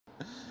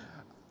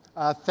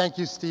Thank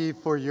you, Steve,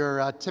 for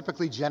your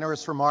typically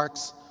generous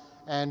remarks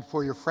and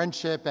for your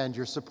friendship and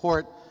your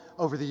support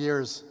over the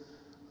years.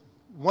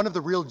 One of the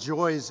real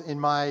joys in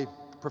my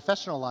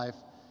professional life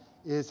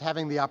is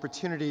having the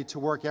opportunity to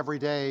work every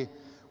day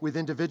with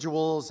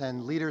individuals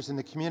and leaders in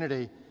the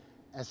community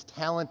as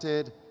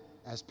talented,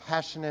 as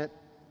passionate,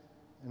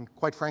 and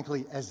quite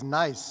frankly, as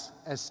nice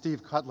as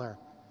Steve Cutler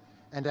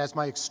and as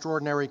my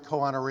extraordinary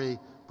co-honoree,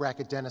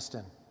 Brackett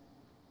Denniston.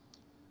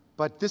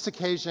 But this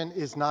occasion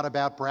is not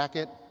about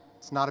Brackett.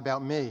 It's not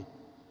about me.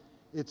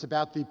 It's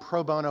about the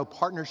pro bono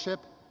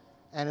partnership,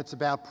 and it's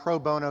about pro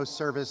bono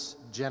service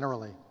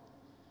generally.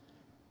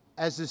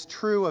 As is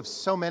true of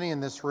so many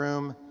in this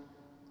room,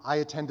 I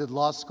attended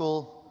law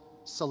school,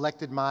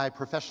 selected my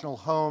professional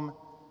home,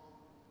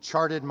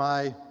 charted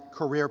my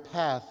career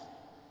path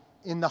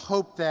in the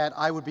hope that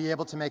I would be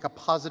able to make a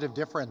positive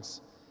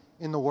difference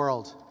in the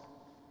world.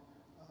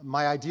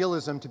 My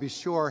idealism, to be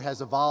sure,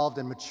 has evolved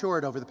and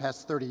matured over the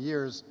past 30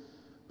 years,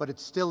 but it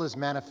still is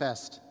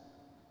manifest.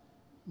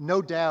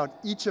 No doubt,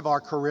 each of our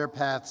career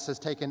paths has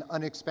taken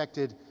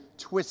unexpected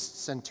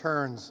twists and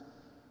turns.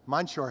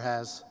 Mine sure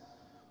has.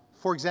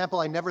 For example,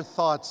 I never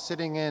thought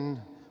sitting in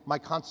my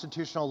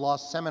constitutional law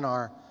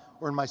seminar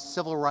or in my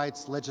civil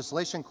rights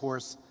legislation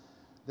course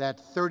that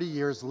 30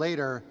 years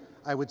later,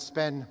 I would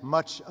spend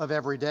much of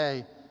every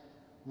day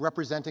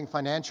representing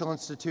financial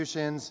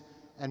institutions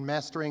and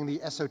mastering the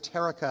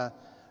esoterica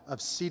of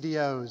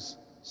CDOs,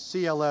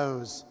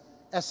 CLOs,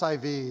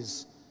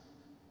 SIVs,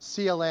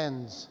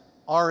 CLNs,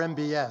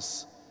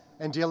 RMBS,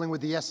 and dealing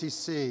with the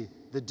SEC,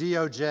 the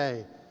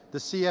DOJ, the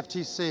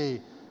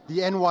CFTC, the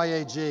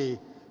NYAG,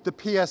 the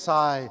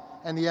PSI,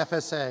 and the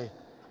FSA,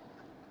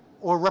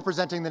 or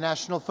representing the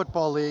National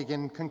Football League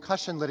in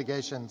concussion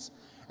litigations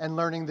and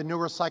learning the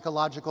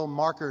neuropsychological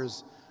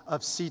markers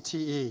of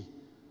CTE,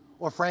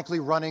 or frankly,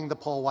 running the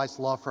Paul Weiss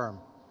law firm.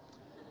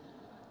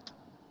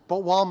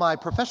 But while my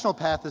professional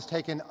path has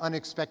taken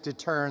unexpected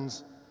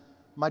turns,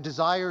 my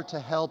desire to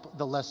help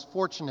the less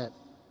fortunate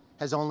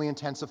has only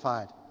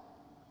intensified,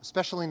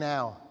 especially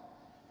now,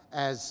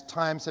 as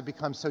times have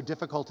become so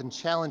difficult and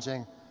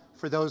challenging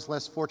for those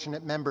less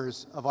fortunate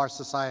members of our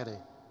society.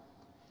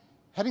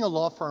 Heading a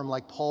law firm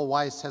like Paul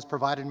Weiss has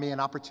provided me an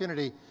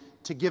opportunity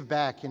to give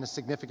back in a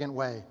significant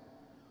way.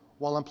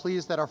 While I'm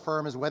pleased that our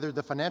firm has weathered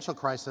the financial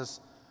crisis,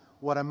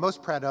 what I'm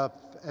most proud of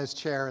as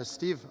chair, as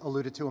Steve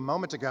alluded to a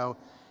moment ago,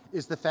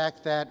 is the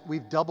fact that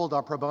we've doubled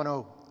our pro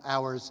bono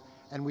hours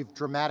and we've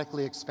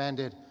dramatically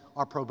expanded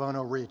our pro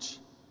bono reach.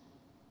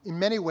 In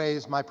many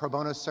ways, my pro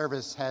bono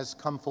service has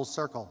come full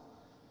circle.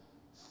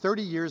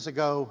 30 years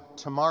ago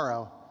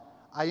tomorrow,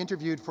 I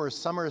interviewed for a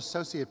summer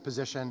associate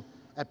position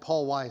at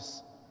Paul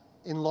Weiss,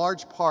 in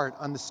large part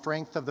on the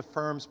strength of the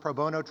firm's pro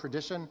bono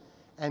tradition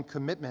and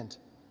commitment,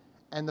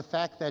 and the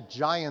fact that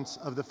giants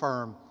of the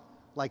firm,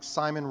 like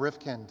Simon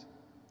Rifkind,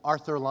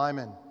 Arthur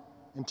Lyman,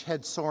 and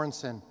Ted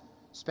Sorensen,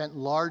 spent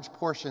large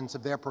portions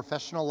of their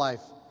professional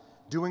life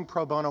doing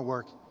pro bono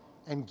work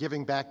and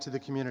giving back to the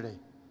community.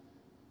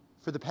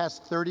 For the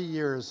past 30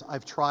 years,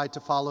 I've tried to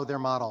follow their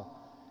model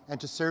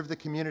and to serve the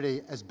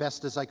community as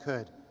best as I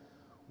could,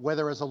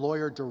 whether as a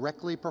lawyer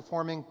directly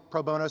performing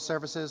pro bono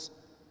services,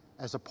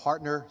 as a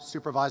partner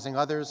supervising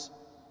others,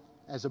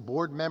 as a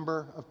board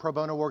member of pro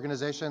bono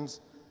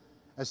organizations,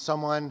 as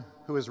someone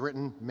who has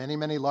written many,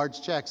 many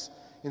large checks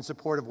in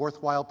support of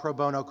worthwhile pro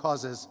bono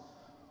causes,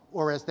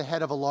 or as the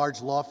head of a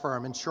large law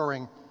firm,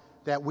 ensuring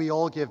that we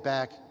all give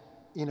back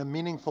in a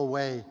meaningful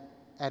way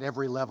at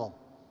every level.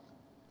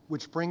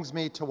 Which brings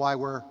me to why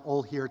we're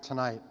all here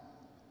tonight.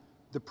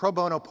 The Pro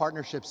Bono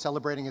Partnership,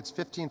 celebrating its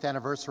 15th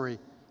anniversary,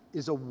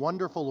 is a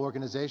wonderful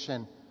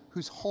organization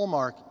whose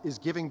hallmark is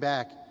giving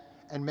back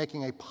and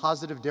making a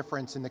positive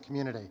difference in the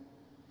community.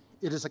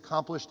 It has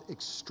accomplished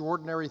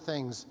extraordinary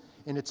things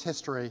in its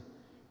history,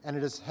 and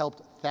it has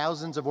helped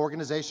thousands of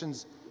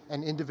organizations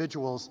and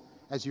individuals,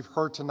 as you've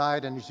heard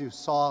tonight and as you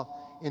saw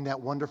in that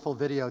wonderful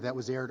video that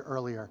was aired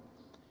earlier.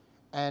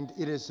 And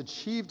it has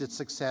achieved its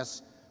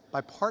success by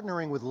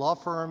partnering with law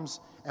firms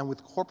and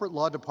with corporate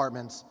law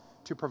departments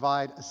to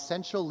provide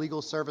essential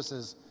legal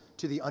services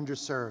to the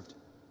underserved.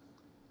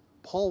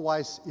 Paul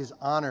Weiss is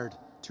honored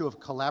to have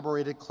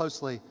collaborated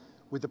closely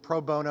with the Pro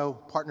Bono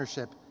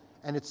Partnership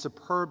and its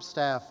superb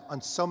staff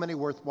on so many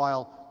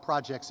worthwhile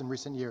projects in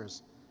recent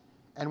years.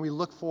 And we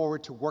look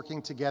forward to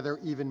working together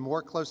even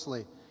more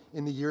closely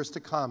in the years to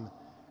come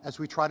as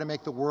we try to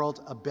make the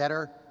world a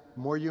better,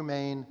 more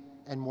humane,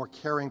 and more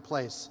caring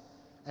place,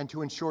 and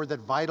to ensure that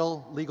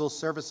vital legal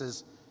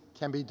services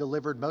can be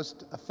delivered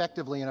most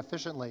effectively and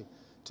efficiently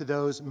to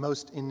those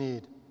most in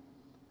need.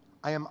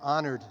 I am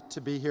honored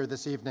to be here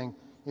this evening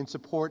in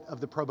support of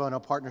the Pro Bono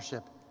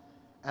Partnership,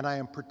 and I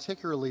am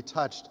particularly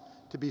touched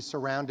to be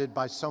surrounded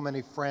by so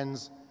many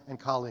friends and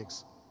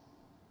colleagues.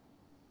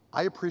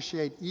 I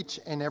appreciate each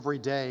and every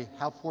day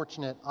how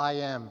fortunate I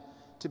am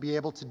to be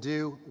able to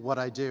do what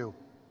I do.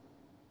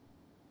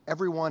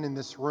 Everyone in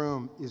this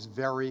room is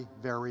very,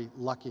 very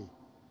lucky,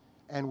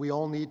 and we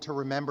all need to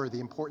remember the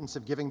importance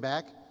of giving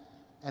back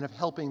and of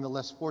helping the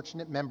less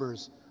fortunate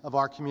members of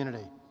our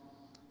community.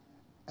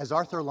 As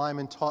Arthur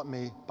Lyman taught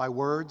me, by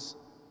words,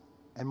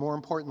 and more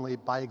importantly,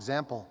 by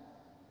example,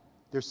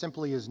 there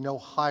simply is no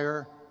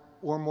higher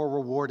or more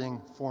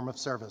rewarding form of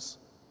service.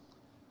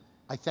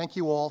 I thank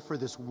you all for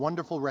this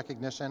wonderful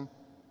recognition.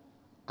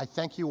 I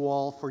thank you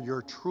all for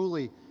your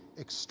truly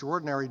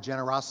extraordinary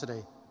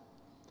generosity,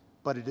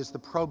 but it is the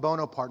pro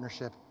bono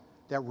partnership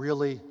that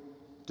really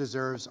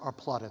deserves our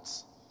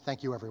plaudits.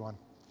 Thank you, everyone.